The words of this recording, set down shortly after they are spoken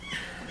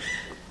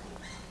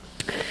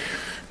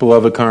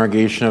Beloved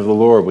congregation of the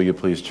Lord, will you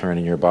please turn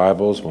in your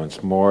Bibles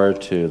once more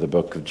to the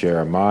book of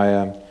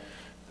Jeremiah,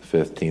 the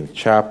 15th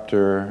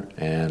chapter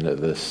and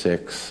the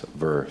 6th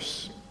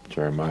verse.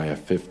 Jeremiah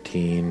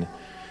 15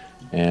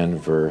 and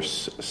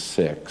verse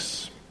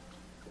 6.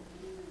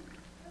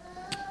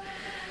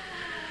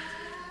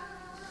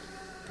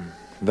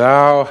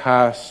 Thou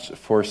hast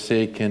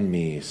forsaken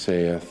me,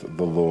 saith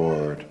the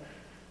Lord.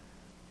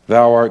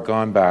 Thou art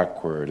gone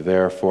backward,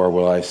 therefore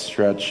will I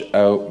stretch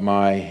out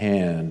my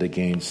hand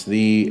against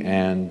thee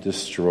and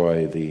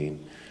destroy thee.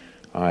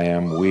 I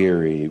am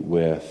weary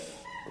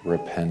with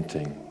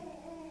repenting.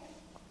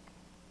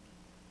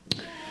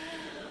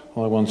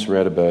 Well, I once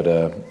read about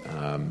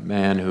a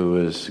man who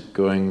was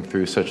going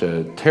through such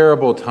a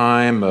terrible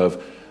time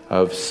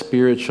of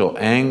spiritual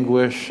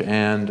anguish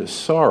and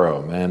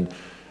sorrow. And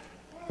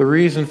the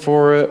reason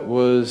for it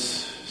was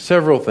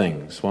several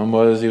things. One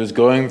was he was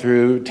going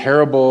through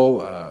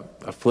terrible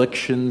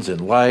afflictions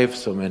in life,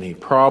 so many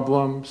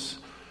problems.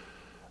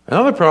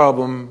 Another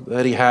problem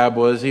that he had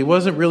was he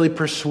wasn't really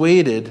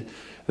persuaded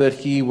that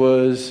he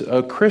was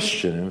a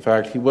Christian. In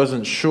fact, he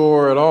wasn't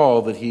sure at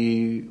all that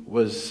he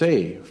was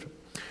saved.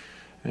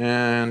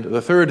 And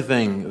the third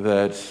thing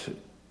that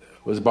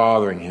was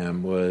bothering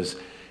him was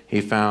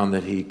he found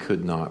that he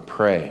could not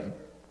pray.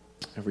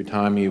 Every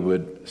time he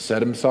would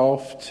set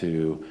himself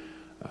to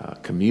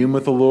commune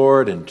with the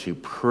Lord and to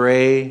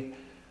pray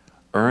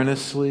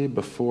earnestly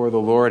before the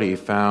Lord, he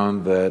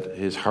found that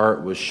his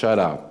heart was shut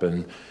up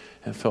and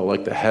it felt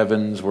like the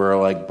heavens were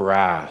like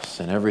brass,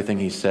 and everything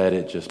he said,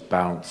 it just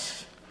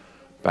bounced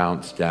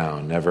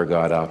down, never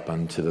got up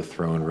unto the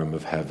throne room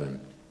of heaven.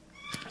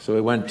 So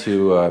he went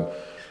to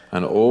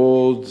an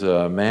old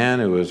man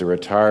who was a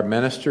retired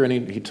minister,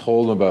 and he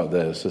told him about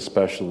this,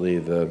 especially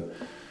the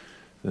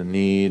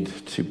need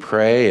to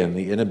pray and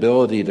the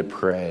inability to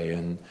pray.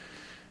 And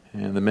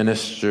the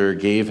minister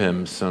gave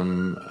him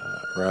some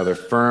rather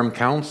firm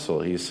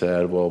counsel. He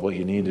said, well, what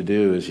you need to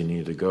do is you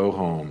need to go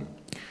home.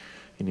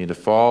 You need to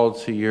fall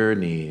to your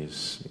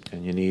knees,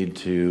 and you need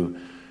to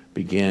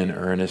begin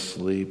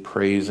earnestly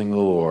praising the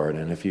Lord.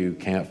 And if you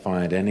can't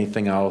find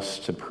anything else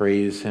to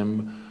praise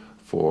him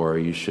for,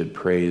 you should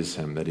praise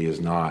him that he has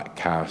not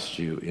cast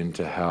you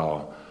into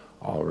hell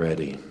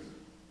already.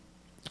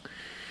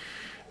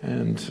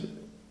 And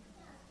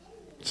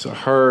it's a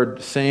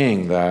hard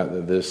saying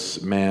that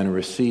this man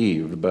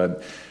received,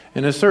 but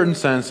in a certain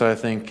sense, I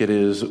think it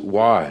is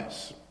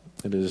wise.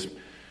 It is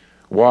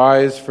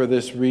wise for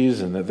this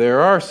reason, that there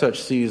are such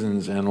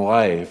seasons in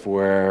life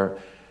where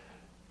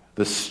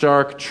the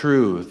stark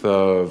truth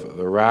of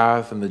the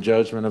wrath and the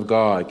judgment of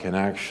God can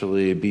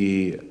actually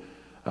be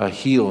a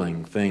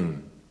healing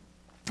thing.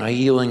 A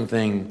healing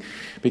thing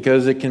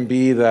because it can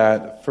be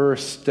that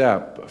first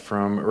step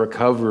from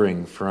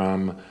recovering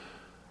from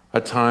a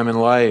time in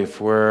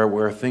life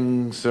where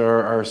things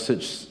are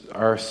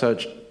so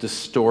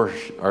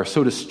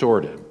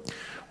distorted.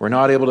 We're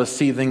not able to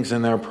see things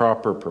in their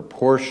proper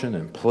proportion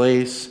and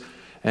place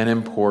and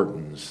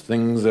importance.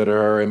 Things that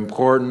are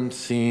important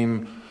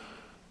seem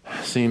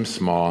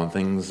small, and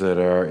things that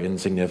are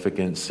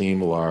insignificant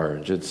seem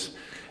large. It's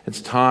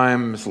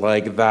times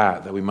like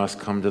that we must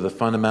come to the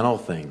fundamental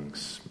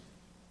things.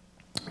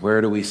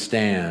 Where do we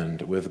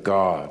stand with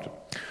God?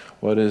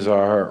 What is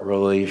our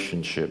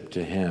relationship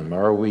to him?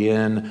 Are we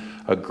in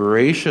a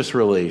gracious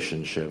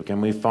relationship?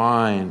 Can we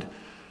find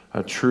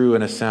a true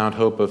and a sound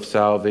hope of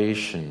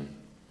salvation?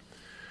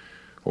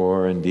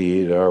 Or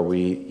indeed, are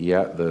we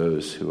yet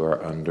those who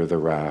are under the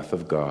wrath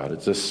of God?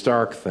 It's a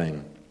stark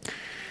thing.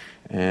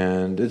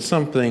 And it's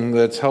something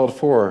that's held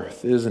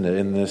forth, isn't it,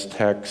 in this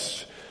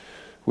text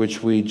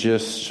which we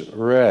just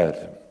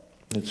read.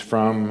 It's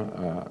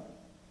from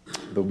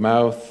the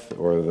mouth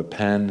or the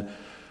pen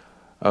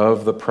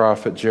of the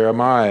prophet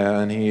Jeremiah,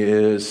 and he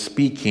is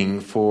speaking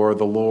for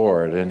the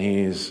Lord, and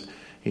he's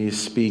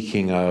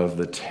speaking of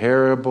the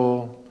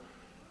terrible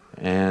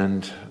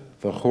and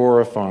the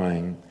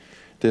horrifying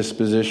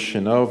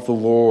disposition of the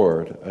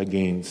Lord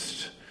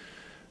against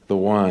the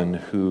one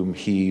whom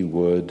he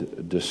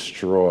would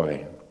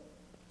destroy.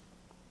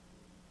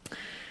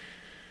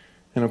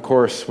 And of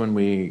course, when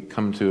we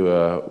come to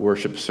a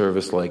worship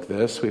service like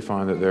this, we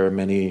find that there are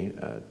many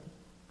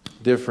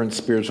different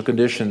spiritual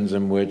conditions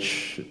in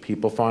which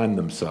people find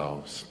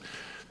themselves.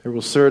 There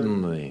will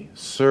certainly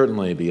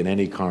be in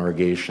any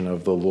congregation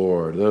of the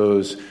Lord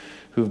those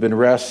who've been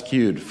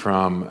rescued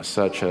from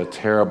such a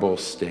terrible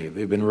state.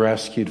 They've been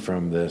rescued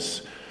from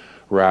this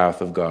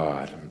wrath of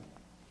God.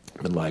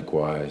 But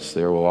likewise,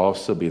 there will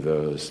also be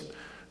those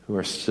who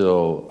are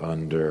still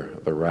under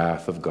the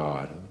wrath of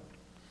God.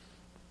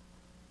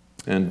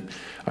 And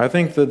I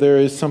think that there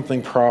is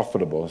something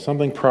profitable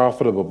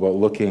about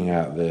looking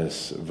at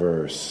this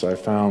verse. I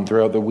found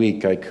throughout the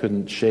week I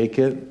couldn't shake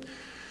it.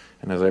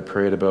 And as I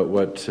prayed about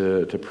what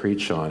to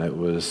preach on, it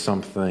was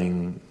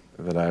something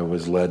that I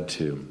was led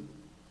to.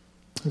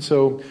 And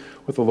so,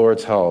 with the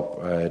Lord's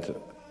help, I'd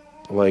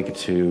like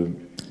to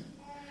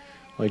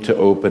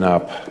open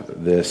up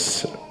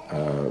this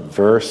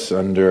verse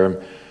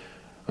under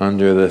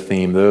under the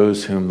theme,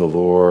 those whom the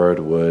Lord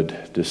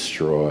would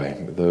destroy.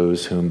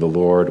 Those whom the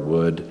Lord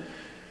would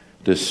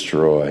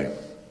destroy.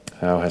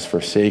 Thou hast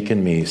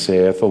forsaken me,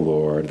 saith the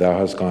Lord. Thou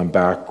hast gone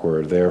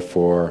backward.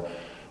 Therefore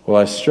will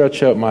I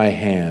stretch out my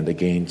hand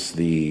against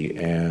thee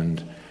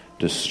and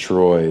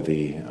destroy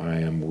thee. I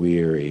am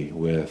weary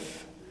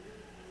with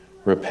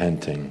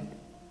repenting.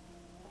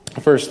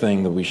 The first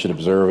thing that we should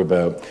observe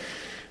about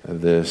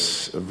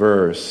this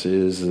verse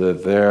is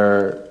that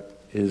there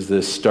is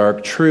this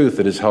stark truth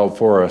that is held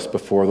for us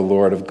before the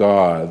Lord of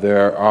God.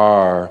 There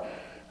are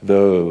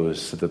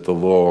those that the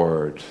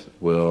Lord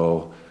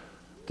will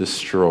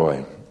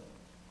destroy.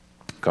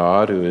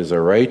 God, who is a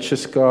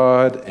righteous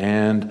God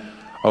and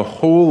a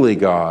holy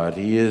God,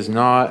 he is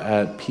not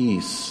at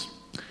peace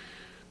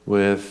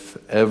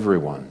with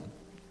everyone.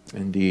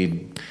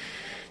 Indeed,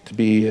 to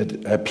be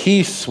at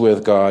peace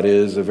with God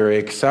is a very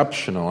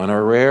exceptional and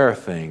a rare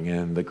thing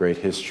in the great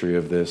history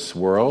of this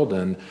world,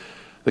 and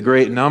the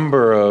great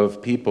number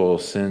of people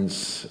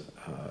since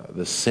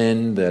the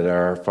sin that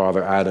our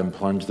father Adam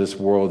plunged this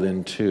world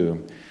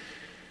into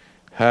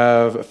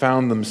have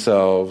found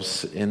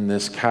themselves in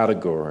this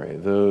category,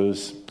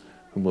 those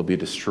whom will be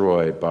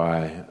destroyed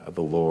by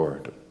the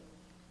Lord.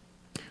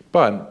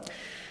 But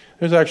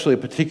there's actually a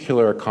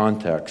particular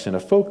context and a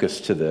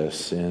focus to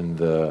this in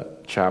the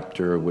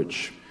chapter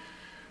which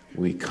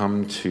we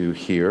come to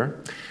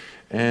here.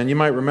 And you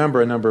might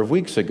remember a number of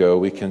weeks ago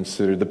we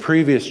considered the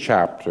previous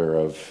chapter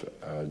of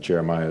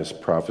Jeremiah's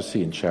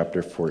prophecy in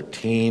chapter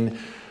 14,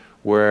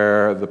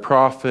 where the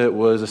prophet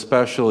was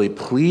especially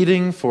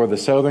pleading for the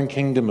southern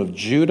kingdom of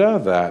Judah,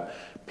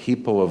 that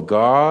people of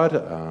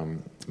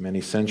God, many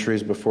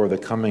centuries before the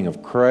coming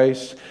of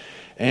Christ.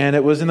 And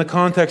it was in the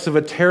context of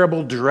a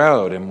terrible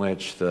drought in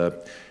which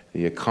the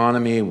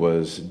economy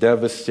was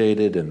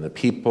devastated and the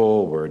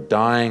people were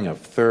dying of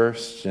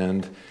thirst,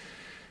 and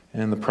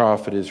the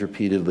prophet is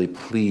repeatedly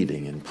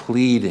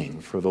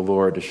pleading for the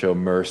Lord to show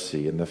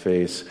mercy in the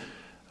face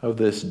of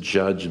this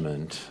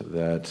judgment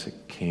that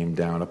came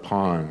down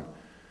upon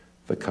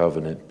the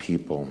covenant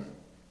people.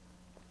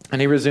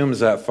 And he resumes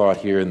that thought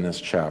here in this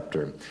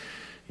chapter.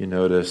 You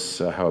notice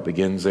how it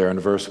begins there in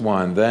verse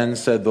 1. Then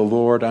said the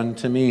Lord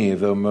unto me,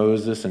 though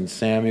Moses and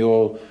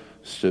Samuel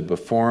stood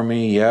before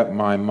me, yet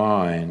my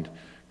mind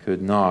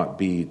could not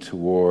be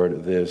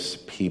toward this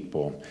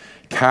people.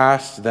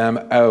 Cast them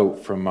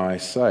out from my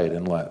sight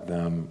and let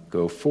them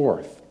go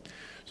forth.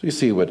 So you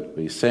see what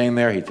he's saying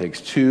there. He takes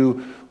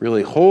two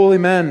really holy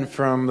men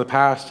from the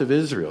past of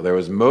Israel. There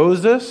was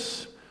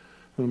Moses,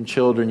 whom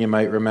children you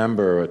might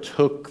remember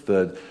took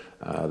the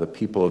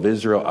people of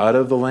Israel out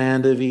of the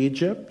land of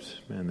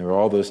Egypt. And there were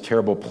all those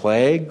terrible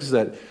plagues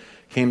that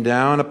came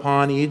down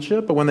upon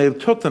Egypt. But when they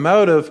took them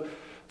out of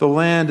the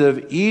land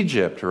of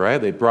Egypt, right,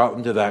 they brought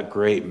them to that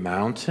great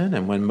mountain.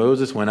 And when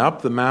Moses went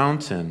up the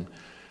mountain,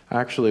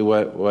 actually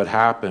what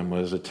happened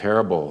was a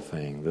terrible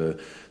thing.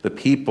 The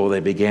people,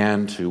 they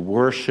began to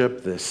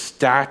worship this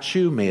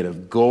statue made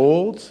of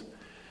gold.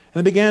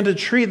 And they began to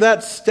treat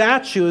that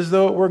statue as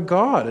though it were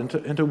God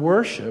and to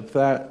worship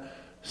that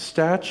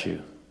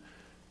statue.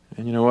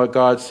 And you know what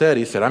God said?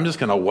 He said, I'm just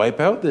going to wipe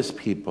out this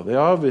people. They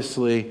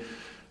obviously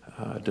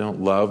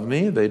don't love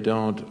me. They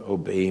don't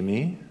obey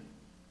me.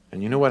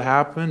 And you know what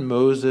happened?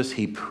 Moses,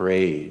 he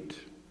prayed.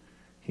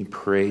 He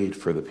prayed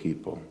for the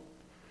people.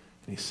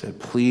 And he said,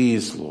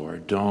 please,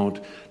 Lord,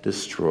 don't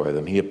destroy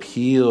them. He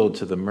appealed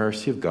to the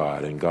mercy of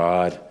God, and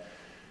God,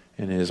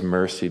 in his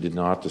mercy, did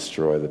not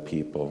destroy the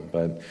people.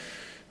 But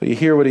you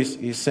hear what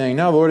he's saying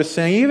now. The Lord is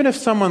saying, even if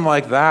someone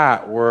like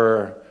that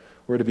were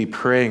to be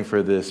praying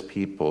for this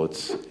people,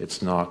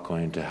 it's not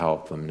going to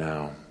help them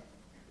now.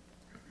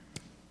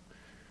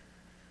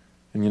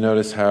 And you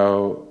notice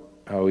how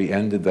he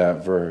ended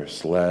that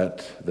verse.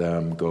 Let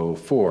them go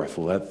forth.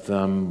 Let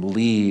them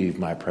leave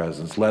my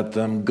presence. Let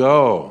them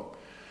go.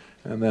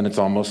 And then it's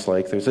almost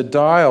like there's a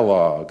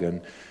dialogue.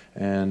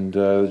 And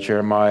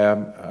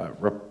Jeremiah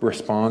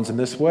responds in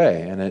this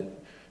way. And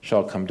it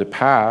shall come to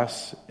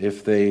pass,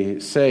 if they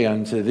say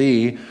unto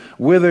thee,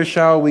 whither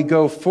shall we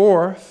go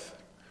forth?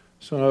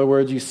 So in other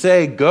words, you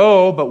say,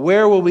 go, but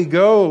where will we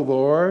go,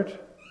 Lord?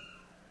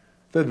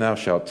 Then thou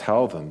shalt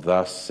tell them,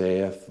 thus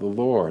saith the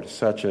Lord,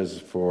 such as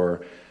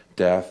for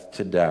death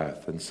to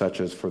death, and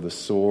such as for the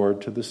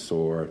sword to the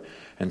sword,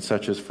 and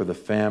such as for the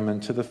famine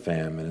to the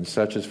famine, and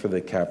such as for the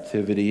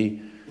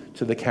captivity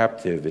to the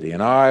captivity.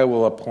 And I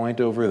will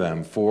appoint over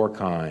them 4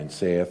 kinds,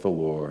 saith the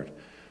Lord,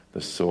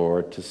 the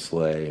sword to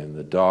slay, and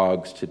the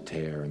dogs to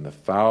tear, and the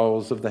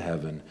fowls of the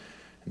heaven,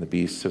 and the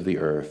beasts of the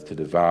earth to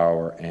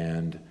devour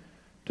and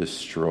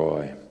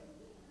destroy.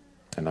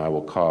 And I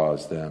will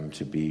cause them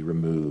to be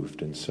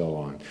removed, and so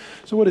on.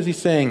 So what is he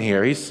saying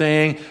here? He's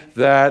saying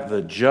that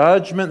the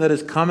judgment that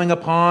is coming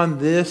upon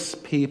this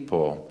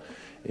people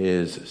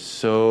is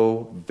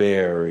so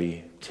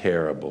very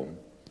terrible.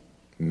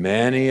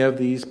 Many of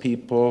these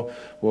people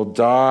will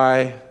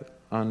die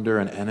under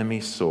an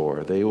enemy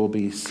sword. They will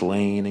be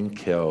slain and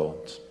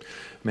killed.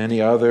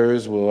 Many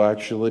others will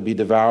actually be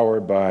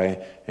devoured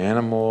by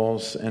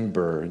animals and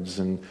birds,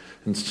 and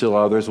still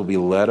others will be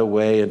led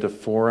away into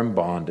foreign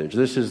bondage.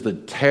 This is the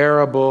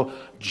terrible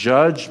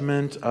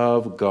judgment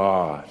of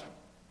God.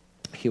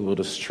 He will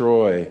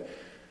destroy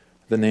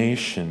the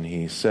nation,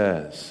 he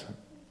says.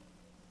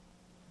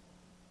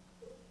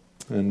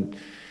 And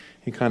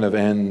he kind of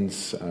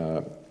ends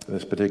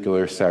this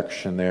particular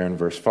section there in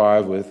verse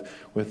 5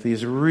 with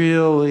these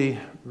really,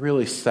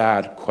 really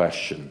sad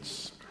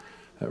questions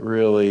that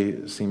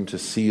really seem to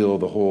seal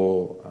the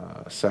whole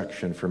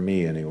section for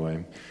me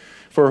anyway.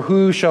 For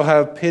who shall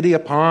have pity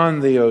upon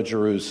thee, O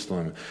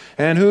Jerusalem?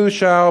 And who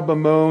shall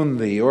bemoan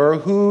thee? Or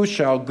who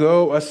shall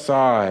go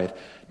aside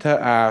to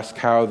ask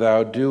how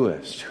thou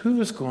doest?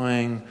 Who is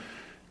going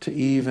to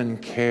even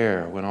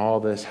care when all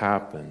this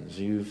happens?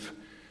 You've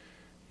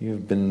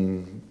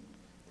been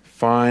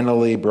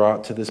finally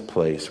brought to this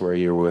place where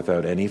you're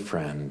without any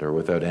friend or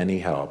without any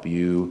help.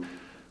 You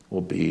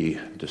will be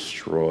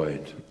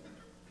destroyed.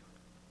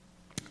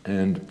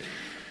 And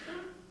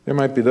there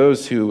might be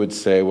those who would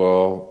say,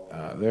 well,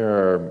 there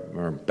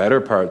are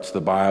better parts of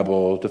the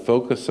Bible to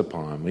focus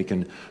upon. We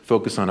can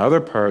focus on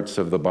other parts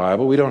of the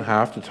Bible. We don't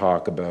have to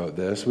talk about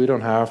this. We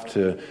don't have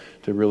to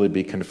really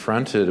be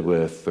confronted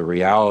with the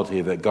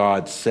reality that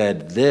God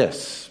said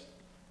this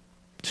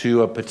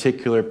to a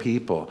particular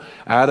people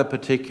at a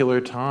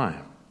particular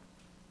time.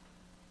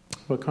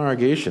 Well,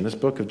 congregation, this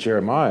book of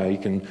Jeremiah,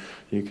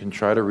 you can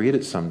try to read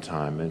it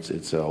sometime.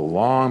 It's a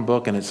long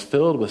book, and it's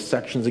filled with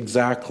sections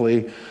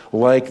exactly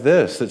like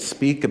this that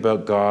speak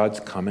about God's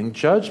coming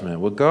judgment.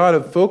 Would God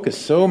have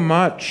focused so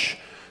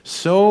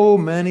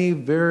many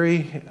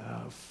very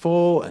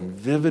full and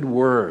vivid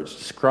words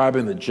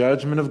describing the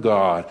judgment of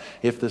God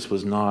if this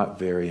was not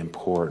very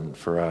important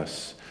for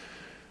us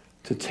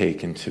to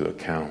take into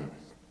account?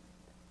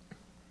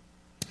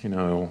 You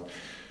know,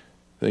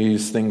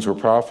 these things were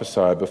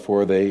prophesied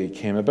before they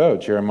came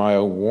about.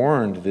 Jeremiah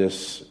warned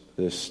this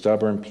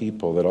stubborn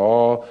people that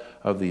all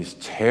of these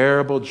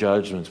terrible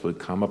judgments would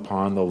come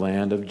upon the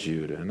land of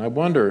Judah. And I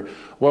wonder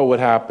what would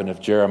happen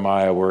if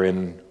Jeremiah were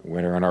in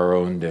our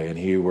own day and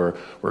he were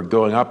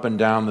going up and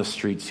down the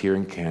streets here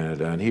in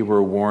Canada and he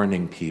were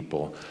warning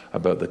people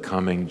about the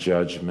coming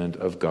judgment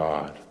of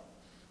God.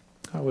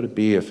 How would it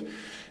be if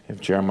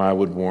Jeremiah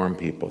would warn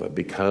people that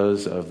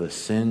because of the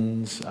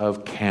sins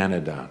of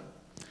Canada,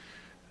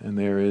 and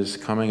there is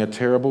coming a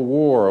terrible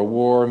war, a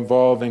war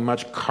involving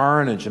much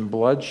carnage and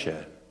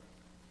bloodshed,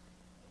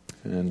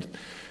 and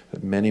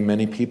many,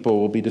 many people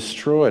will be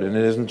destroyed. And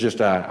it isn't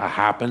just a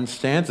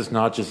happenstance. It's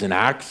not just an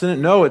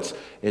accident. No, it's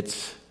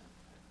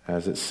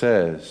as it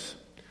says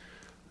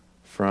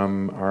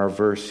from our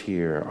verse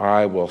here,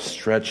 I will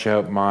stretch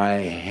out my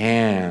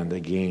hand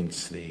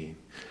against thee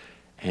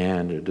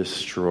and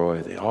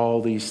destroy thee. All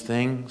these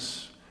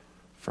things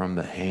from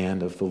the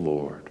hand of the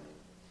Lord.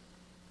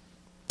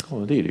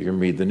 Well, indeed, you can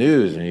read the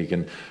news and you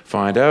can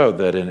find out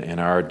that in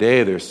our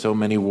day there's so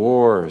many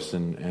wars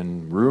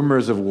and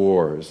rumors of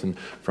wars and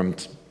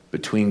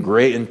between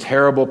great and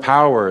terrible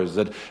powers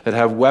that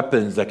have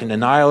weapons that can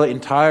annihilate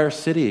entire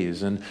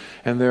cities. And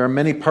there are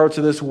many parts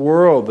of this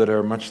world that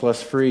are much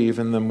less free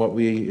even than what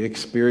we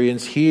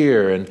experience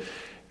here.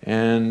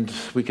 And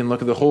we can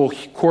look at the whole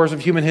course of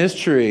human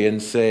history and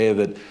say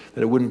that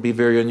it wouldn't be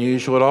very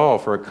unusual at all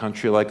for a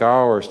country like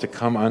ours to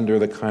come under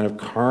the kind of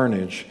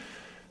carnage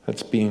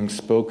that's being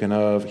spoken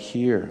of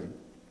here.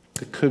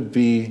 It could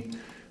be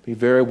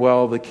very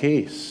well the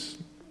case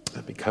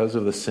that because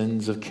of the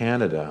sins of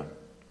Canada,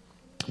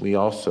 we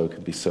also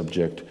could be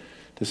subject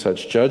to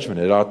such judgment.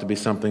 It ought to be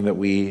something that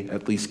we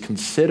at least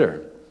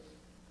consider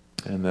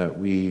and that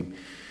we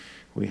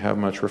have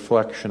much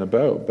reflection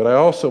about. But I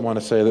also want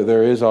to say that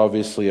there is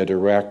obviously a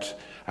direct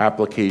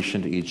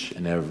application to each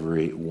and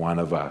every one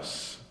of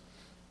us.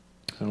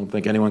 I don't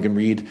think anyone can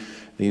read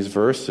these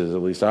verses,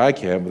 at least I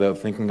can, without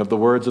thinking of the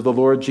words of the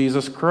Lord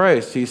Jesus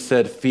Christ. He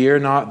said, fear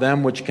not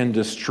them which can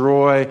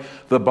destroy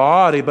the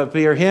body, but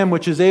fear him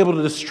which is able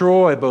to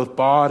destroy both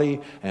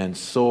body and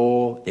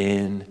soul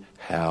in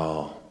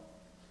hell.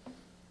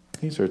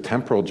 These are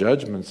temporal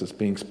judgments that's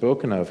being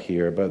spoken of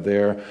here, but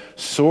their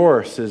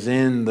source is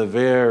in the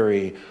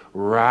very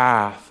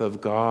wrath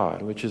of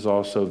God, which is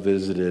also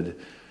visited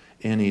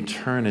in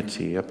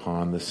eternity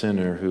upon the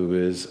sinner who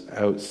is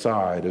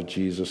outside of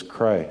Jesus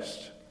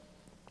Christ.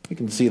 You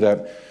can see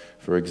that,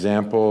 for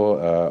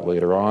example,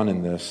 later on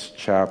in this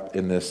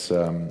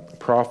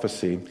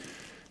prophecy,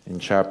 in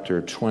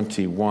chapter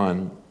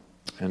 21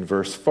 and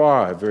verse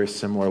 5, very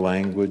similar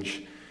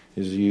language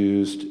is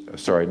used.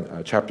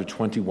 Chapter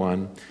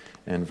 21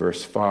 and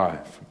verse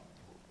 5.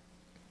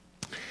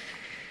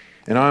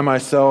 And I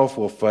myself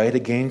will fight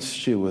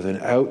against you with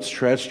an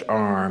outstretched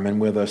arm and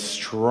with a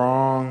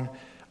strong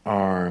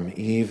arm,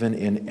 even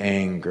in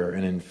anger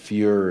and in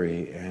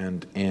fury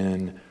and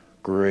in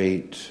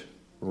great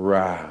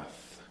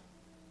wrath.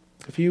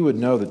 If you would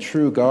know the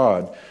true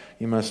God,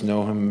 you must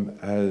know him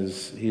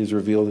as he is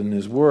revealed in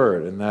his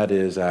word, and that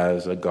is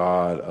as a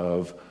God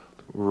of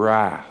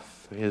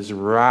wrath. His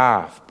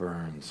wrath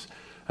burns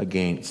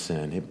against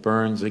sin. It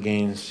burns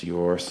against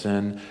your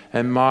sin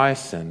and my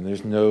sin.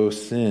 There's no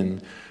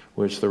sin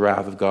which the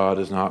wrath of God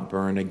does not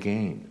burn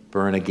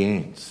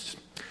against.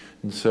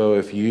 And so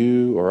if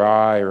you or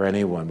I or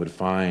anyone would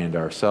find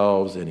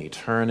ourselves in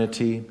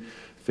eternity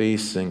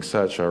facing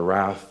such a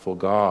wrathful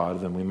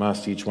God, then we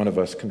must, each one of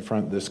us,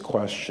 confront this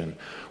question: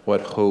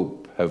 what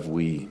hope have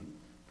we?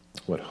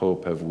 What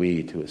hope have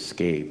we to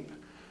escape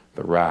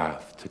the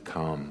wrath to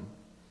come?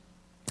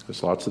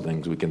 There's lots of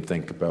things we can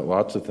think about,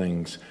 lots of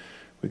things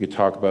we could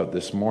talk about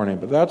this morning,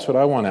 but that's what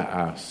I want to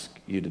ask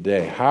you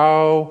today.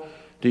 How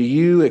do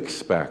you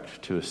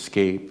expect to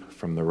escape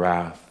from the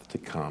wrath to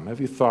come? Have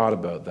you thought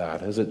about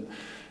that? Has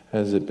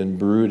it been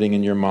brooding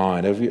in your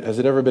mind? Has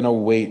it ever been a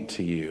weight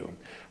to you?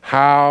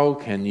 How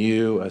can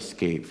you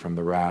escape from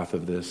the wrath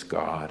of this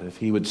God? If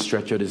he would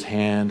stretch out his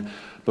hand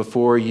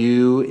before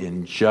you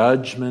in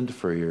judgment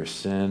for your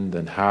sin,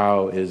 then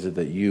how is it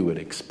that you would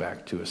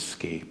expect to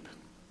escape?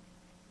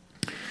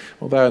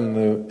 Well, that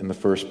in the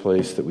first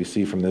place that we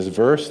see from this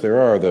verse, there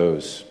are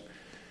those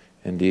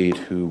indeed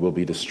who will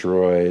be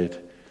destroyed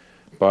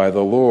by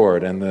the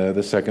Lord. And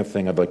the second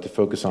thing I'd like to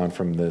focus on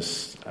from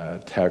this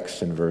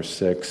text in verse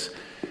 6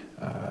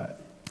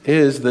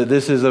 is that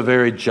this is a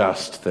very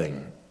just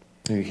thing.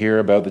 You hear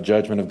about the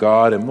judgment of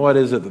God, and what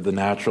is it that the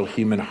natural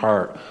human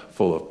heart,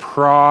 full of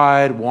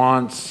pride,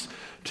 wants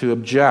to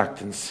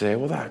object and say,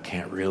 well, that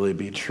can't really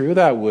be true.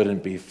 That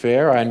wouldn't be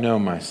fair. I know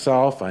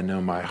myself. I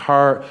know my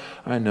heart.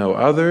 I know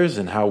others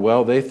and how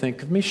well they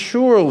think of me.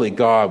 Surely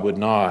God would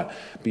not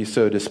be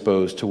so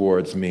disposed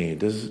towards me.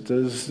 Does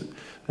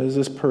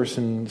this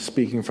person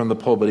speaking from the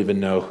pulpit even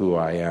know who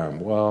I am?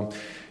 Well,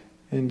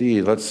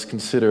 indeed, let's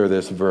consider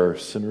this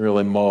verse and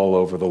really mull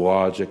over the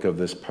logic of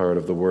this part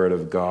of the Word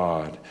of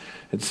God.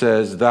 It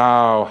says,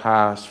 "Thou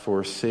hast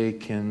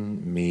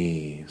forsaken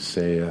me,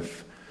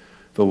 saith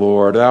the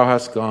Lord. Thou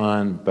hast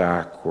gone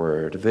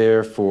backward.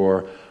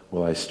 Therefore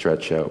will I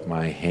stretch out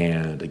my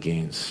hand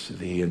against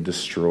thee and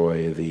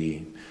destroy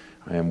thee.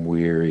 I am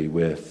weary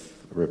with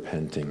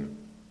repenting."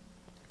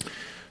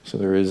 So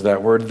there is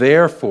that word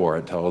therefore.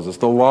 It tells us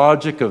the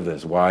logic of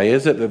this. Why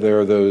is it that there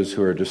are those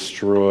who are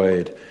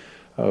destroyed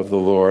of the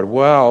Lord?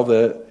 Well,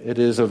 that it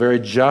is a very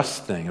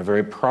just thing, a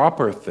very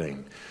proper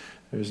thing.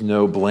 There's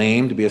no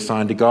blame to be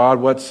assigned to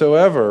God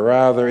whatsoever.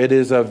 Rather, it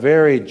is a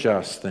very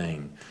just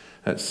thing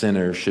that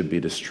sinners should be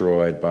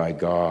destroyed by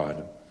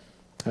God.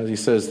 As he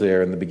says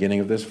there in the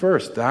beginning of this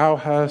verse, "Thou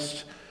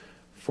hast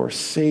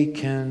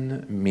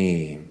forsaken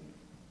me,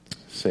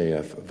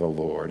 saith the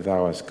Lord.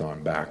 Thou hast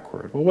gone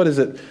backward." Well, what is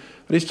it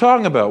that he's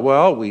talking about?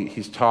 Well,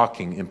 he's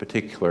talking in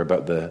particular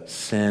about the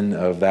sin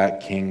of that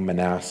king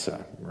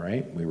Manasseh,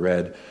 right? We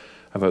read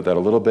about that a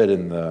little bit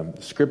in the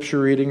scripture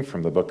reading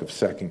from the book of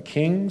 2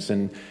 Kings,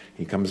 and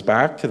he comes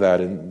back to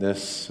that in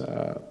this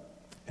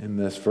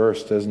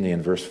verse, doesn't he?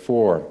 In verse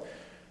 4,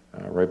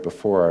 right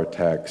before our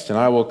text. "And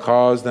I will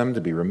cause them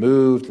to be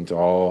removed into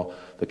all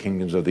the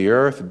kingdoms of the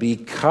earth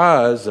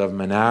because of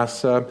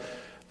Manasseh,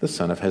 the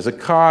son of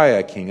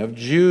Hezekiah, king of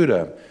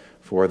Judah,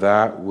 for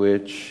that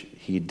which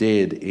he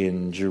did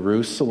in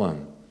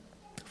Jerusalem.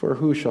 For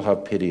who shall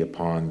have pity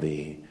upon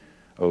thee,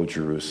 O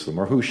Jerusalem?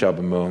 Or who shall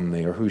bemoan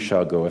thee? Or who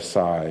shall go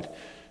aside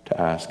to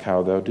ask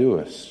how thou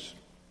doest?"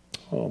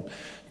 Well,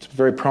 it's a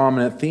very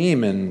prominent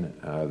theme in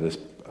this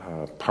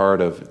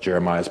part of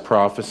Jeremiah's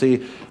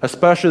prophecy,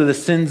 especially the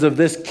sins of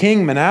this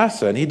king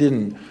Manasseh. And he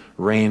didn't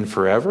reign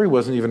forever. He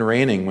wasn't even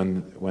reigning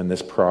when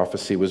this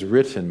prophecy was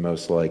written,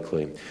 most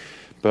likely.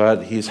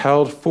 But he's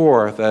held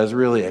forth as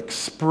really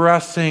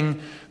expressing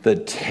the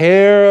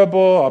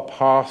terrible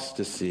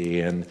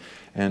apostasy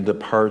and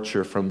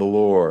departure from the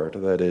Lord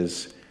that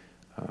is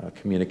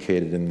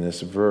communicated in this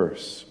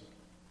verse.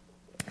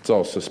 It's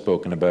also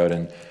spoken about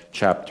in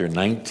chapter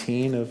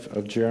 19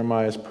 of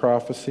Jeremiah's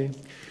prophecy.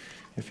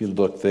 If you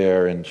look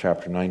there in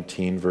chapter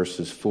 19,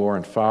 verses 4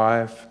 and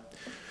 5,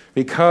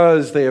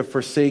 "Because they have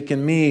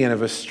forsaken me and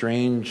have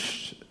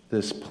estranged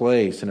this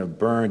place and have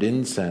burned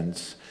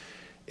incense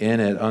in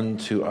it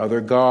unto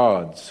other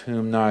gods,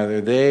 whom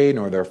neither they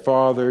nor their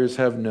fathers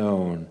have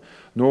known,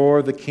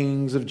 nor the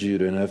kings of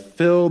Judah, and have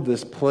filled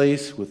this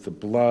place with the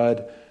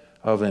blood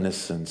of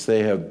innocents.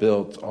 They have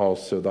built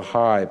also the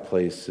high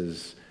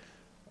places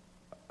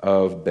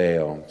of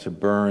Baal to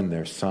burn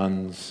their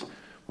sons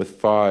with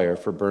fire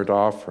for burnt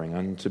offering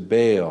unto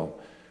Baal,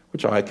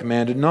 which I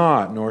commanded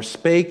not, nor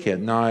spake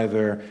it,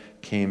 neither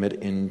came it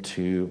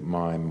into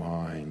my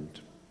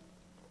mind."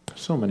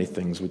 So many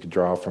things we could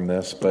draw from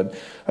this, but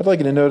I'd like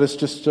you to notice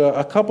just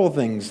a couple of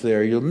things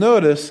there. You'll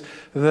notice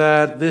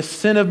that this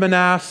sin of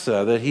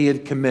Manasseh that he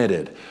had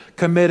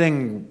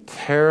committing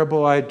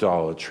terrible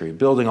idolatry,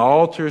 building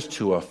altars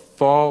to a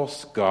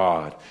false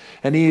god,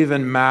 and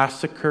even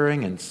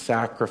massacring and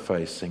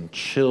sacrificing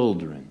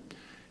children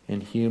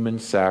in human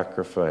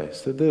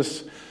sacrifice. That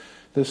this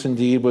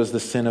indeed was the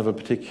sin of a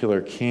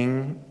particular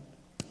king,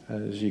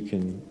 as you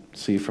can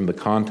see from the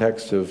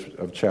context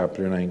of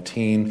chapter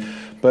 19,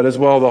 but as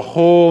well the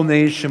whole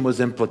nation was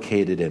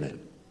implicated in it.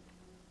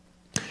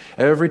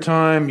 Every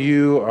time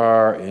you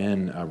are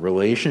in a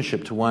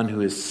relationship to one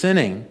who is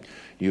sinning,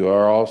 you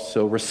are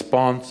also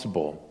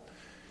responsible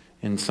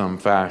in some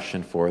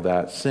fashion for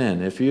that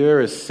sin. If there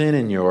is sin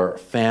in your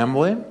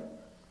family,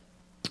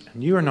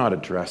 and you are not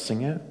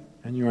addressing it,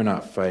 and you are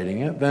not fighting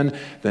it, then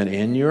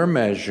in your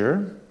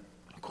measure,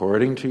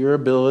 according to your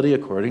ability,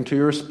 according to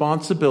your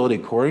responsibility,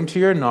 according to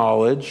your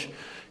knowledge,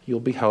 you'll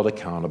be held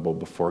accountable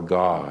before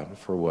God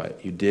for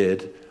what you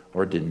did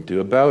or didn't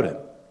do about it.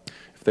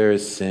 If there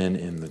is sin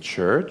in the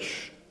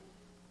church,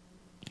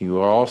 you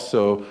are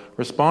also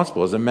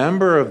responsible as a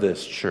member of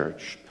this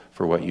church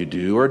for what you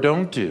do or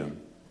don't do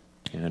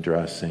in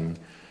addressing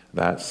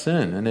that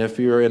sin. And if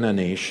you're in a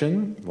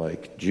nation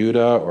like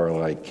Judah or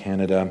like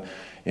Canada,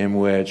 in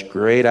which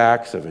great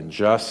acts of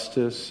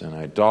injustice and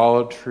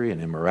idolatry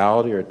and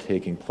immorality are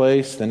taking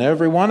place, then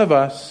every one of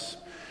us,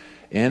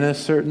 in a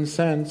certain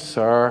sense,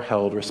 are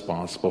held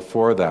responsible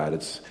for that.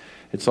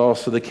 It's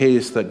also the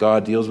case that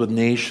God deals with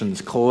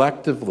nations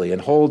collectively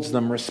and holds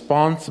them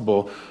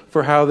responsible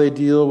for how they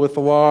deal with the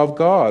law of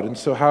God. And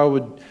so how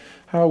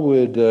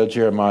would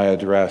Jeremiah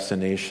address a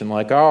nation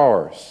like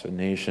ours, a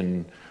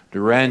nation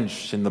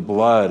drenched in the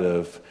blood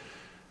of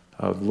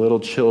little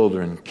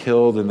children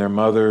killed in their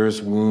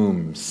mother's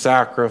womb,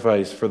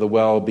 sacrificed for the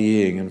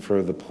well-being and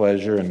for the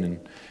pleasure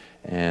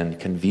and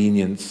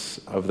convenience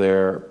of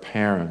their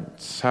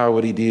parents? How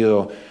would he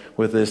deal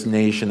with this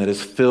nation that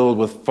is filled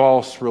with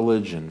false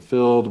religion,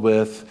 filled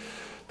with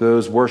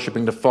those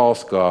worshiping to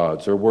false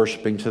gods or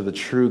worshiping to the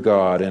true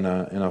God in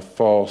a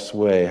false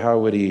way? How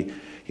would he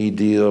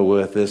deal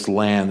with this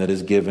land that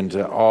is given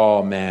to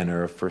all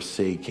manner of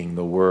forsaking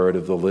the word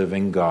of the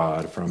living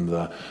God, from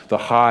the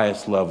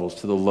highest levels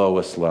to the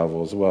lowest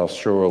levels? Well,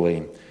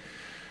 surely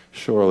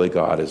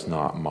God is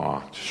not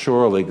mocked.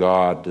 Surely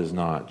God does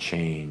not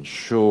change.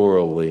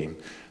 Surely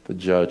the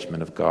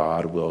judgment of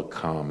God will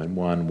come in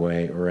one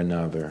way or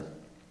another.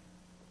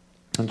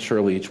 And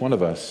surely each one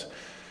of us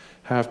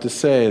have to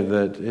say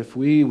that if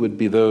we would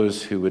be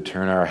those who would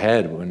turn our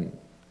head when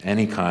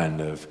any kind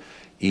of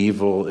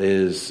evil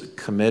is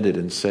committed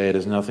and say it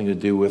has nothing to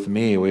do with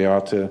me, we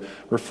ought to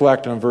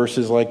reflect on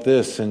verses like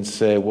this and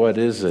say, what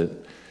is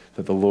it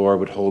that the Lord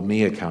would hold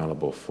me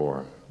accountable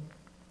for?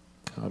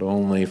 Not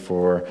only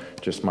for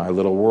just my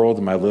little world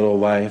and my little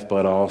life,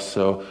 but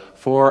also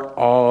for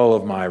all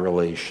of my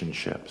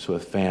relationships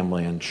with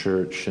family and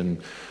church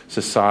and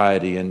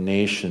society and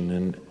nation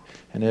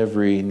and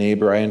every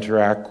neighbor I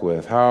interact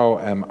with. How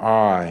am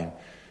I,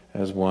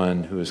 as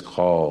one who is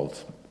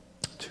called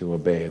to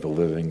obey the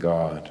living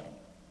God?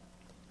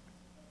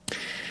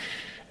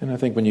 And I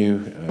think when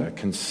you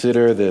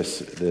consider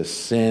this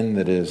sin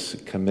that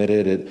is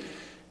committed,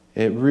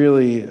 it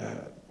really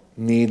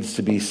needs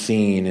to be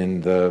seen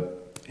in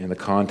the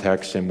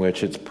context in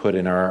which it's put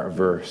in our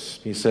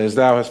verse. He says,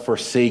 "Thou hast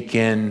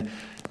forsaken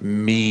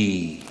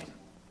me."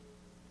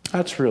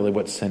 That's really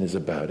what sin is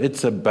about.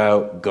 It's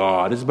about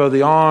God. It's about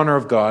the honor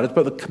of God. It's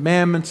about the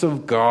commandments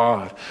of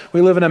God. We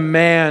live in a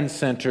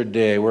man-centered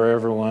day where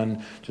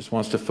everyone just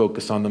wants to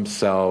focus on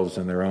themselves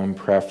and their own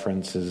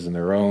preferences and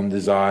their own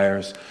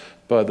desires.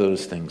 But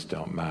those things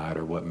don't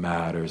matter. What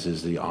matters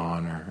is the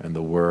honor and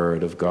the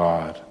word of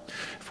God.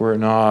 If we're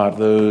not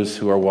those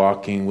who are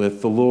walking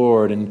with the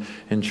Lord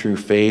in true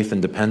faith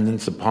and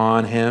dependence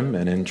upon Him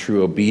and in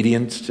true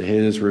obedience to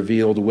His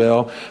revealed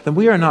will, then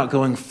we are not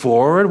going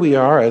forward. We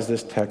are, as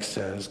this text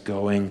says,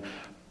 going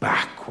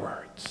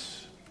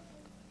backwards.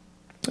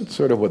 That's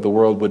sort of what the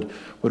world would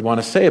want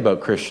to say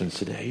about Christians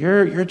today.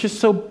 You're just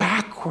so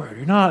backward.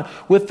 You're not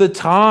with the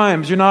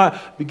times. You're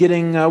not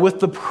getting with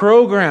the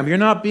program. You're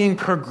not being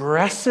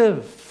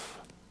progressive.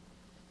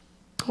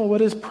 Well,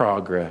 what is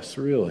progress,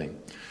 really?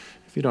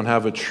 If you don't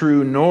have a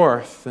true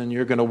north, then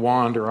you're going to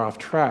wander off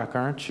track,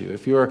 aren't you?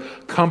 If your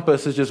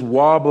compass is just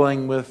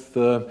wobbling with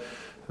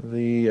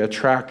the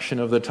attraction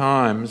of the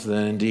times,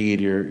 then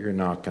indeed you're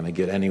not going to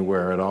get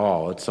anywhere at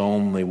all. It's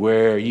only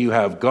where you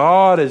have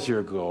God as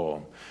your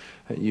goal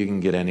that you can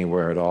get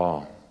anywhere at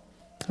all.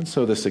 And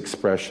so this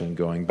expression,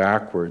 going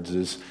backwards,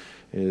 is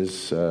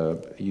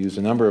used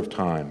a number of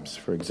times.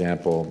 For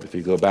example, if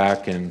you go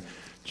back in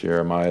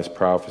Jeremiah's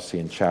prophecy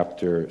in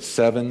chapter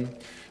 7,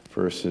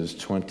 verses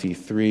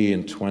 23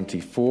 and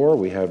 24,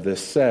 we have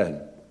this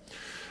said,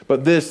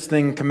 "But this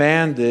thing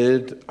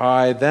commanded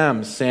I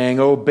them, saying,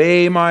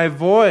 Obey my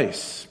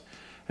voice,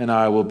 and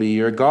I will be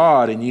your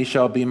God, and ye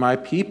shall be my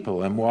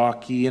people, and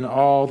walk ye in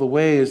all the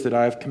ways that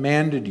I have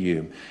commanded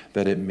you,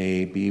 that it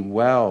may be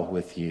well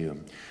with you.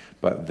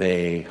 But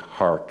they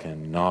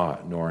hearkened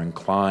not, nor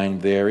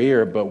inclined their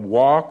ear, but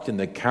walked in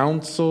the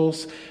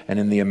counsels and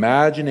in the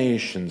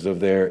imaginations of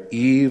their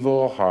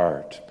evil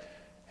heart,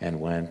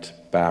 and went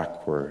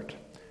backward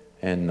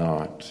and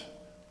not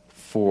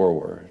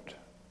forward."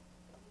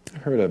 I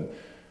heard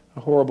a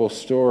horrible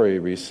story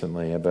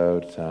recently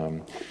about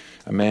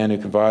a man who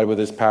confided with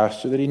his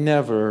pastor that he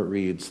never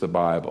reads the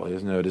Bible. He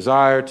has no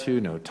desire to,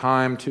 no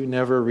time to,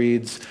 never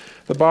reads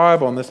the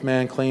Bible. And this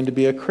man claimed to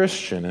be a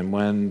Christian. And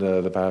when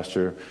the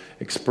pastor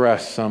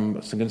expressed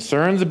some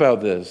concerns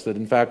about this, that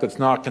in fact it's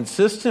not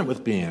consistent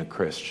with being a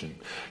Christian.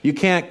 You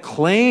can't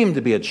claim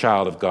to be a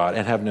child of God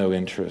and have no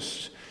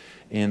interest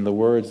in the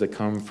words that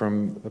come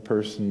from the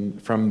person,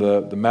 from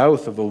the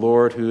mouth of the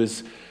Lord who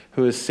has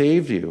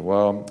saved you.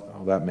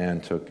 Well, that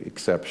man took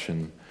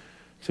exception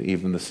to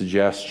even the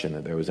suggestion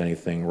that there was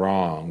anything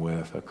wrong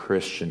with a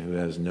Christian who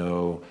has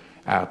no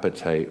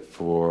appetite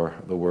for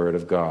the Word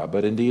of God.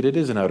 But indeed, it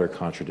is an utter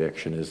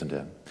contradiction, isn't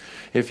it?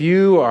 If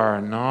you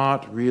are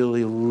not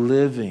really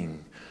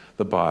living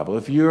the Bible,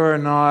 if you are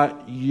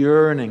not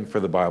yearning for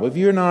the Bible, if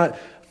you're not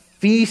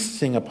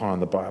feasting upon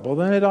the Bible,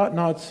 then it ought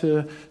not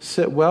to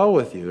sit well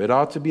with you. It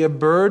ought to be a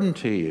burden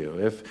to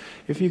you.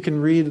 If you can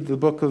read a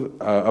book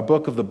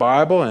of the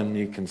Bible and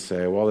you can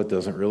say, well, it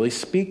doesn't really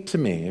speak to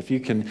me. If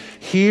you can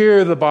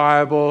hear the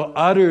Bible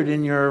uttered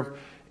in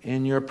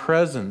your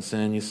presence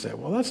and you say,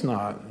 well, that's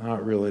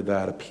not really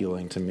that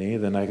appealing to me,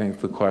 then I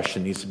think the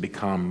question needs to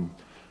become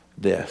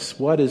this: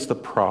 what is the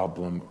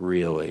problem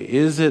really?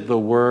 Is it the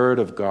Word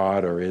of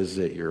God or is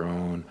it your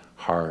own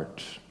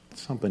heart?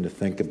 It's something to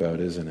think about,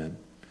 isn't it?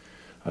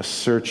 A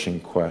searching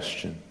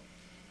question.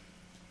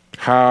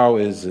 How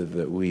is it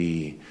that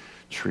we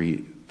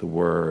treat the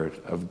Word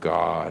of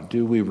God?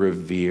 Do we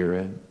revere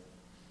it?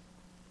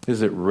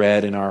 Is it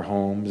read in our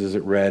homes? Is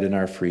it read in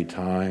our free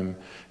time?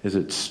 Is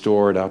it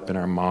stored up in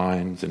our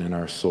minds and in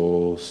our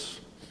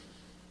souls?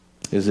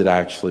 Is it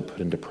actually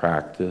put into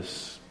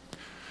practice?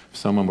 If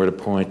someone were to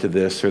point to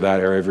this or that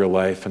area of your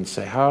life and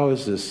say, how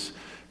is this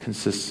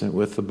consistent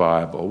with the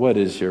Bible? What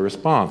is your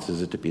response?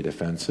 Is it to be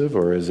defensive,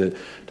 or is it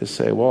to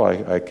say, well,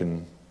 I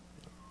can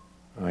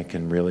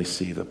really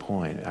see the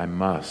point. I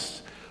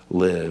must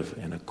live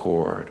in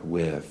accord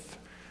with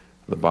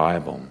the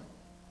Bible.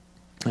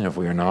 And if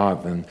we are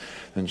not, then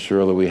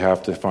surely we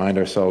have to find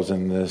ourselves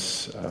in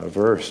this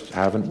verse,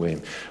 haven't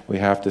we? We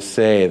have to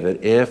say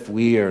that if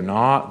we are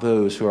not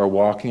those who are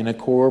walking in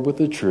accord with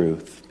the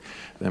truth,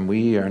 then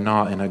we are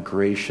not in a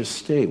gracious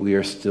state. We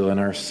are still in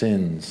our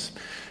sins.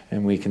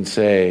 And we can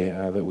say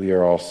that we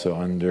are also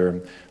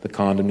under the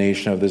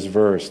condemnation of this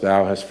verse.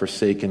 Thou hast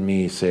forsaken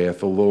me, saith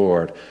the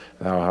Lord.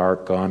 Thou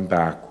art gone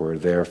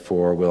backward.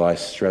 Therefore will I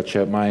stretch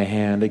out my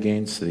hand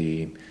against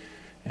thee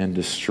and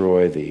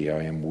destroy thee.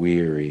 I am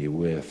weary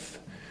with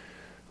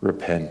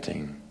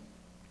repenting.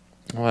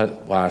 Well,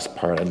 that last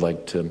part I'd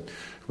like to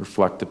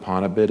reflect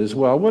upon a bit as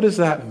well. What does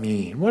that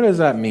mean? What does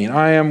that mean?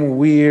 I am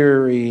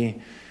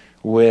weary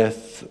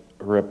with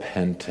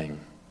repenting.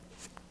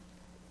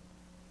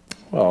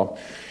 Well,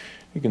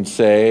 you can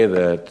say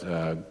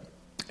that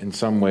in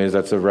some ways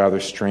that's a rather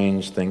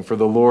strange thing for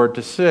the Lord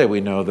to say. We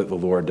know that the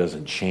Lord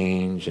doesn't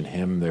change. In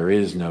Him there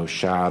is no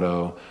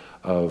shadow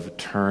of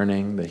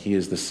turning, that He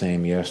is the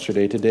same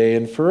yesterday, today,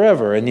 and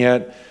forever. And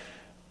yet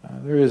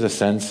there is a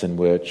sense in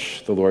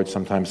which the Lord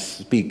sometimes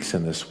speaks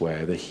in this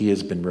way, that He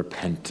has been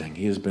repenting.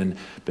 He has been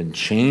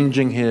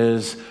changing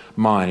His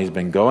mind. He's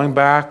been going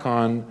back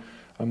on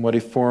what He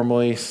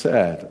formerly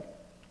said.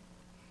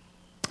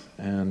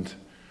 And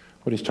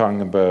what He's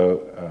talking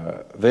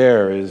about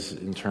there is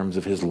in terms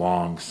of His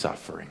long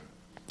suffering.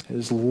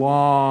 His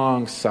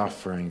long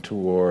suffering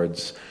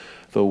towards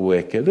the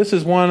wicked. This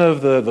is one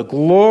of the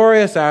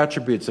glorious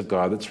attributes of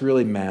God that's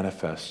really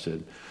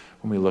manifested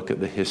when we look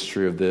at the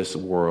history of this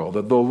world.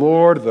 That the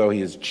Lord, though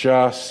He is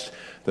just,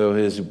 though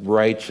His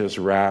righteous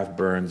wrath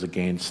burns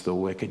against the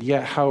wicked,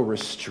 yet how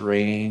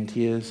restrained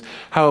He is,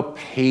 how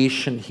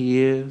patient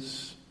He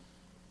is.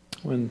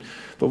 When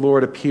the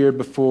Lord appeared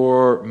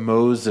before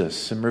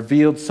Moses and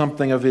revealed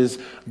something of His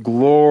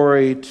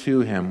glory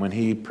to him, when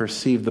he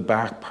perceived the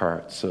back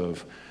parts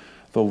of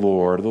the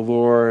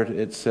Lord,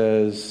 it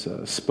says,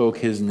 spoke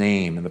His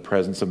name in the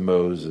presence of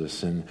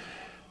Moses in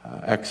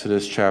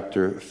Exodus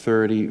chapter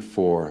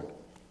 34.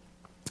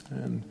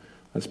 And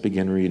let's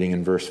begin reading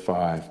in verse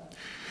 5.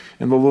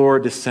 And the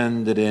Lord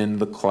descended in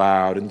the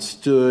cloud and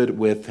stood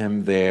with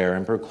him there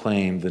and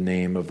proclaimed the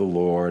name of the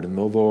Lord. And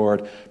the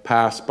Lord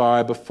passed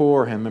by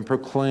before him and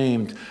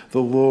proclaimed,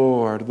 the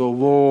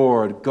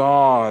Lord,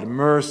 God,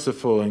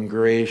 merciful and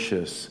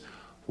gracious,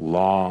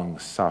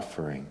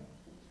 long-suffering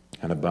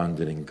and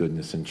abundant in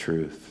goodness and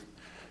truth,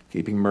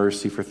 keeping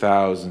mercy for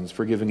thousands,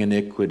 forgiving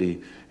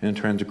iniquity and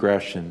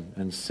transgression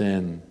and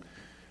sin,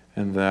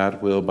 and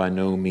that will by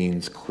no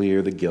means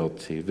clear the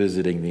guilty,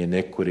 visiting the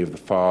iniquity of the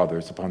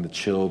fathers upon the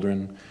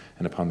children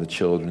and upon the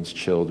children's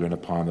children,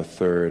 upon the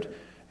third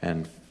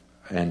and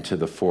to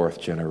the fourth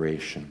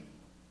generation.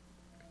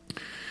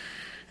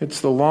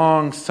 It's the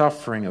long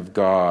suffering of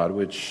God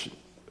which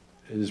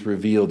is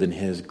revealed in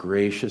His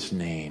gracious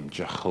name,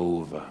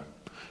 Jehovah,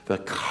 the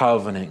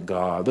covenant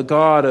God, the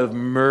God of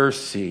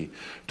mercy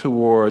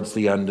towards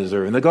the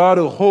undeserving, the God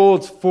who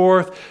holds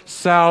forth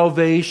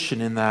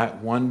salvation in that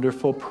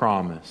wonderful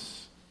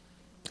promise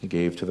He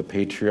gave to the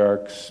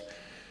patriarchs,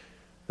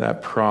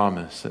 that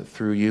promise that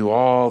through you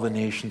all the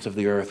nations of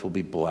the earth will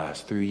be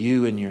blessed, through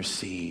you and your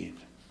seed.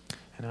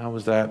 And how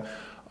was that?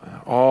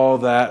 All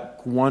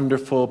that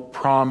wonderful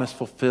promise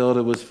fulfilled,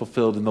 it was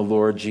fulfilled in the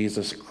Lord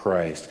Jesus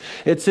Christ.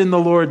 It's in the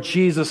Lord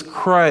Jesus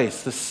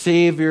Christ, the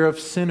Savior of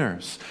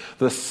sinners,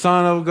 the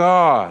Son of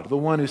God, the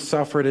one who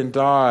suffered and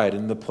died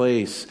in the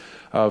place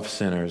of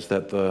sinners,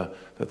 that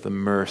the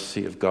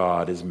mercy of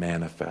God is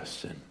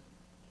manifested.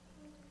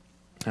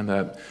 And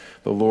that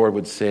the Lord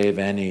would save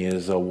any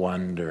is a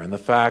wonder. And the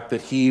fact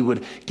that he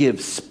would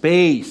give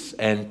space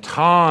and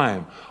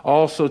time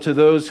also to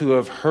those who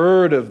have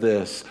heard of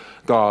this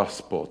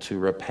gospel to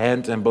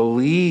repent and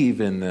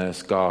believe in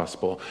this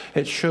gospel,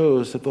 it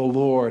shows that the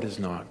Lord is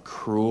not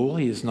cruel.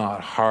 He is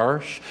not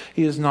harsh.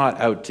 He is not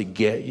out to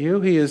get you.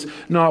 He is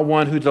not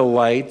one who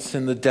delights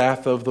in the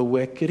death of the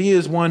wicked. He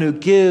is one who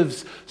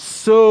gives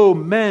so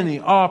many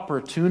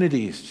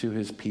opportunities to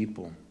his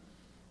people.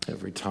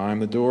 Every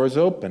time the door is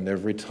opened,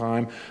 every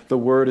time the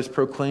word is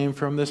proclaimed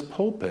from this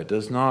pulpit,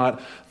 does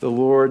not the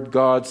Lord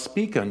God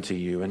speak unto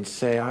you and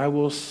say, I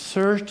will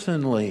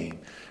certainly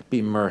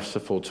be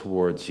merciful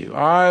towards you.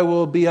 I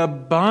will be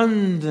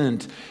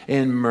abundant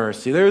in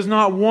mercy. There is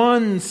not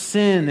one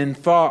sin in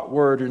thought,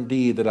 word, or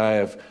deed that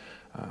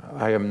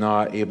I am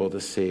not able to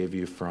save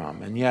you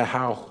from. And yet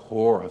how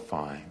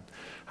horrifying.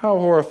 How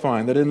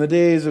horrifying that in the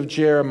days of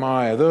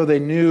Jeremiah, though they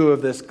knew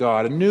of this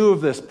God and knew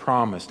of this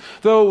promise,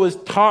 though it was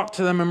taught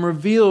to them and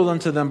revealed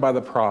unto them by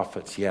the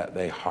prophets, yet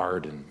they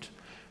hardened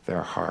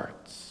their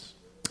hearts,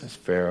 as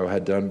Pharaoh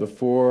had done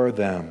before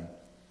them.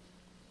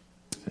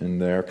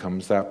 And there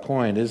comes that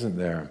point, isn't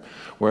there?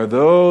 Where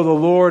though the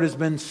Lord has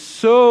been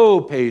so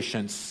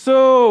patient,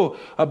 so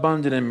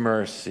abundant in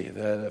mercy,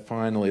 that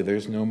finally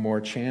there's no more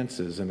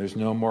chances and there's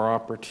no more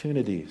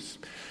opportunities.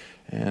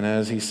 And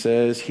as he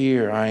says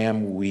here, I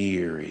am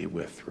weary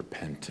with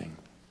repenting.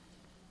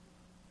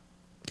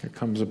 There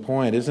comes a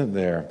point, isn't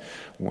there,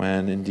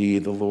 when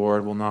indeed the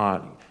Lord will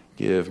not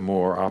give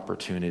more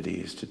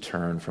opportunities to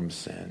turn from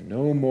sin.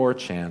 No more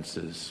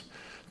chances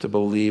to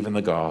believe in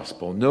the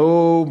gospel.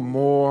 No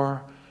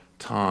more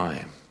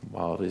time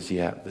while it is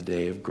yet the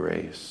day of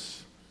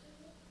grace.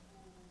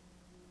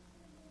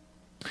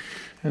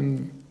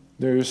 And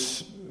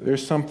there's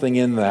something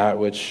in that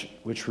which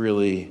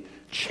really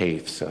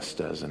chafes us,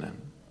 doesn't it?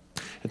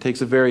 It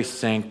takes a very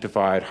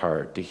sanctified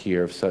heart to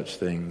hear of such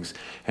things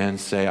and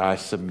say, I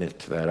submit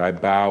to that. I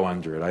bow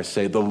under it. I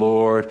say, the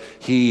Lord,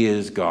 he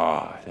is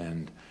God,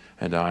 and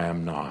I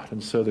am not.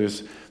 And so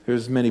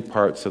there's many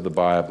parts of the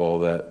Bible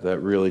that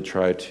really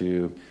try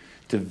to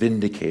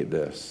vindicate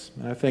this.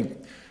 And I think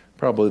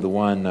probably the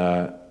one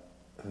that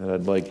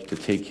I'd like to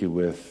take you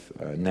with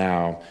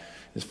now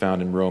is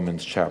found in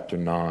Romans chapter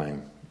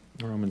 9.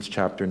 Romans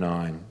chapter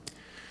 9.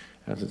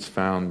 As it's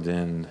found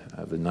in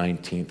the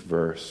 19th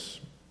verse.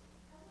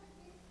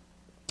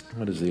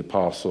 What does the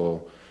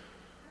apostle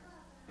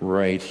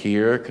write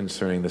here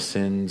concerning the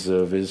sins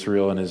of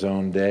Israel in his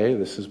own day?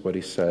 This is what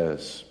he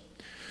says.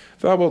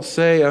 Thou wilt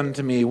say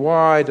unto me,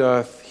 why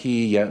doth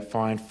he yet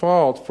find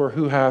fault? For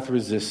who hath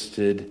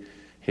resisted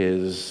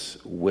his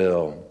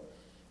will?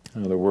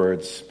 In other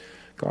words,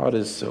 God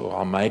is so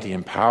almighty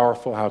and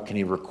powerful. How can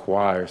he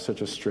require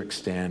such a strict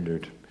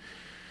standard?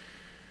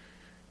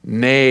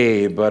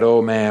 Nay, but,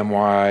 O man,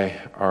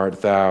 why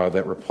art thou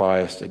that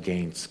repliest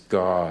against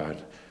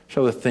God?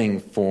 Shall the thing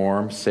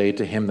formed say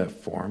to him that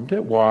formed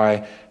it,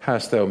 why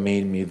hast thou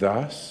made me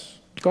thus?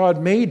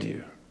 God made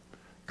you.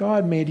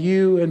 God made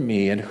you and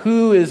me. And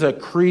who is a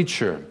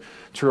creature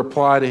to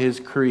reply to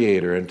his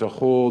creator and to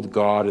hold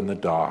God in the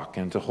dock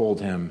and to hold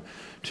him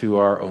to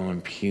our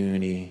own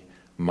puny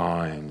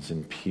minds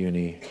and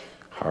puny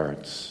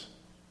hearts?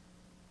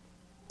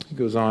 He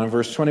goes on in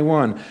verse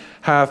 21,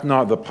 hath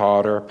not the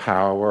potter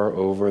power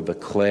over the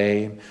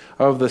clay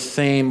of the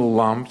same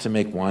lump to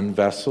make one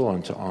vessel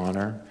unto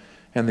honor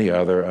and the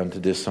other unto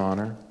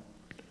dishonor?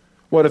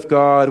 What if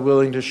God,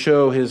 willing to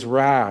show his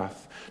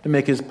wrath, to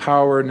make his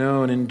power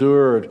known,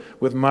 endured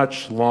with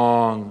much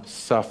long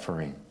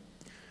suffering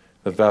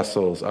the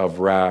vessels of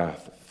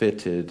wrath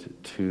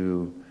fitted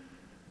to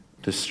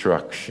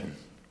destruction?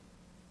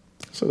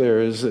 So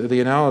there is the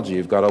analogy.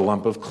 You've got a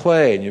lump of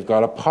clay and you've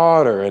got a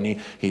potter, and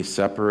he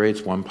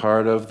separates one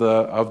part of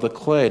the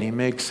clay and he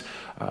makes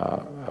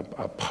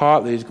a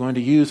pot that he's going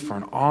to use for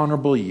an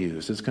honorable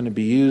use. It's going to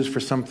be used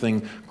for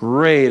something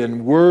great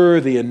and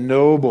worthy and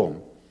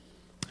noble.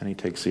 And he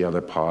takes the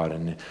other pot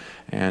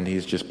and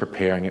he's just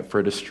preparing it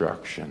for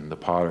destruction. The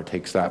potter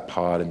takes that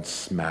pot and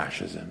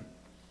smashes it.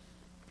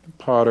 The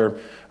potter,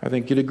 I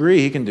think you'd agree,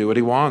 he can do what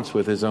he wants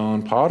with his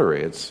own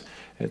pottery.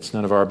 It's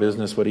none of our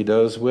business what he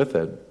does with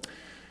it.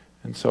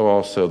 And so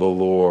also the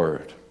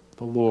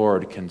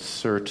Lord can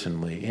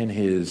certainly, in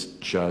his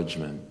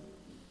judgment,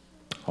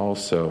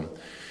 also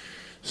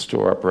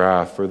store up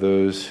wrath for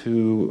those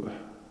who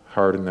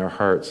harden their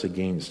hearts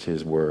against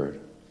his word.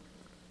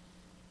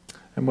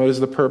 And what is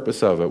the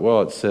purpose of it?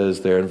 Well, it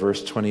says there in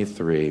verse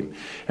 23,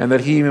 and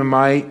that he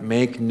might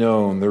make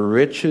known the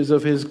riches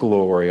of his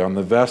glory on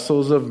the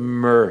vessels of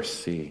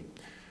mercy,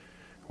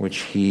 which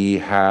he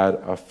had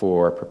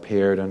afore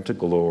prepared unto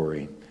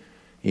glory,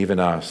 even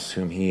us,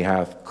 whom he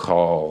hath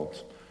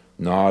called,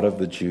 not of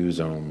the Jews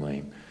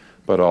only,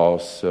 but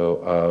also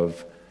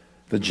of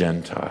the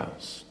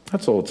Gentiles.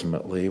 That's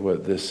ultimately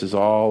what this is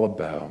all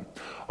about.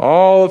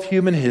 All of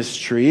human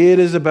history, it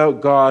is about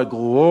God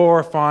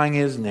glorifying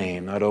his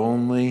name, not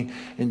only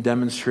in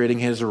demonstrating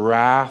his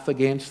wrath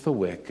against the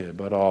wicked,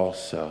 but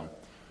also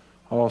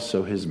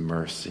his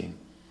mercy.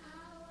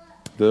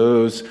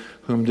 Those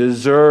whom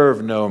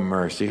deserve no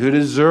mercy, who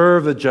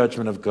deserve the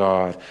judgment of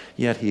God,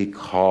 yet he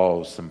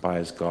calls them by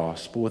his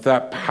gospel, with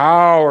that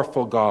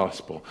powerful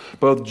gospel,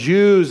 both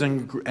Jews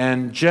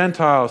and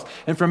Gentiles,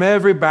 and from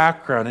every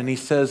background. And he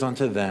says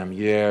unto them,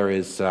 there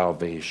is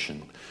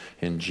salvation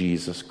in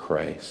Jesus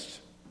Christ.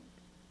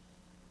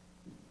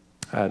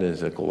 That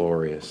is a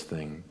glorious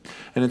thing.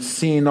 And it's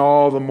seen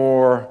all the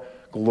more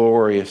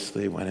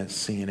gloriously when it's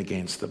seen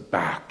against the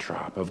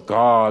backdrop of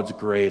God's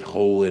great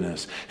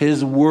holiness,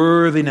 his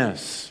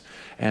worthiness,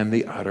 and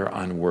the utter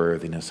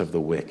unworthiness of the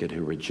wicked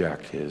who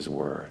reject his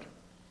word.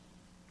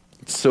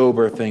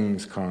 Sober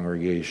things,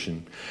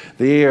 congregation.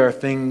 They are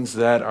things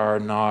that are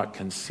not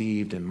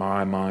conceived in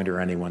my mind or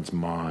anyone's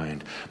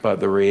mind.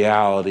 But the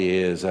reality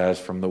is, as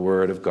from the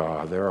word of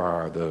God, there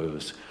are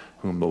those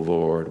whom the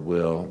Lord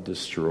will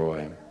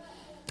destroy.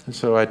 And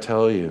so I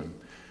tell you,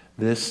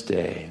 this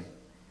day,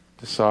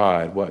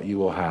 decide what you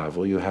will have.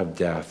 Will you have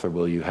death or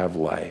will you have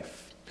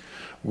life?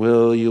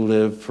 Will you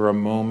live for a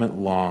moment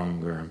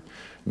longer,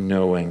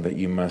 knowing that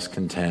you must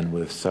contend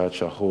with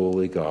such a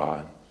holy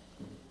God?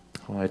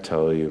 Well, I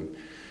tell you,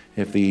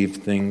 if these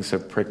things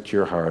have pricked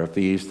your heart, if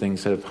these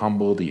things have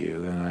humbled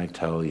you, then I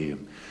tell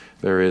you,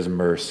 there is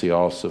mercy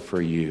also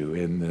for you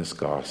in this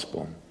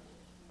gospel.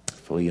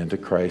 Flee unto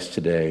Christ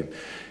today.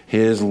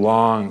 His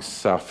long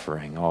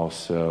suffering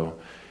also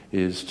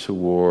is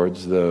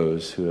towards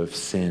those who have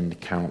sinned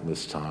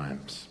countless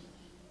times.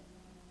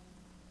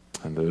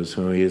 And those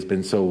whom he has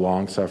been so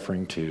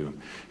long-suffering to,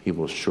 he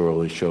will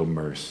surely show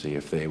mercy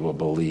if they will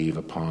believe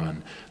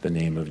upon the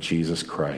name of Jesus Christ.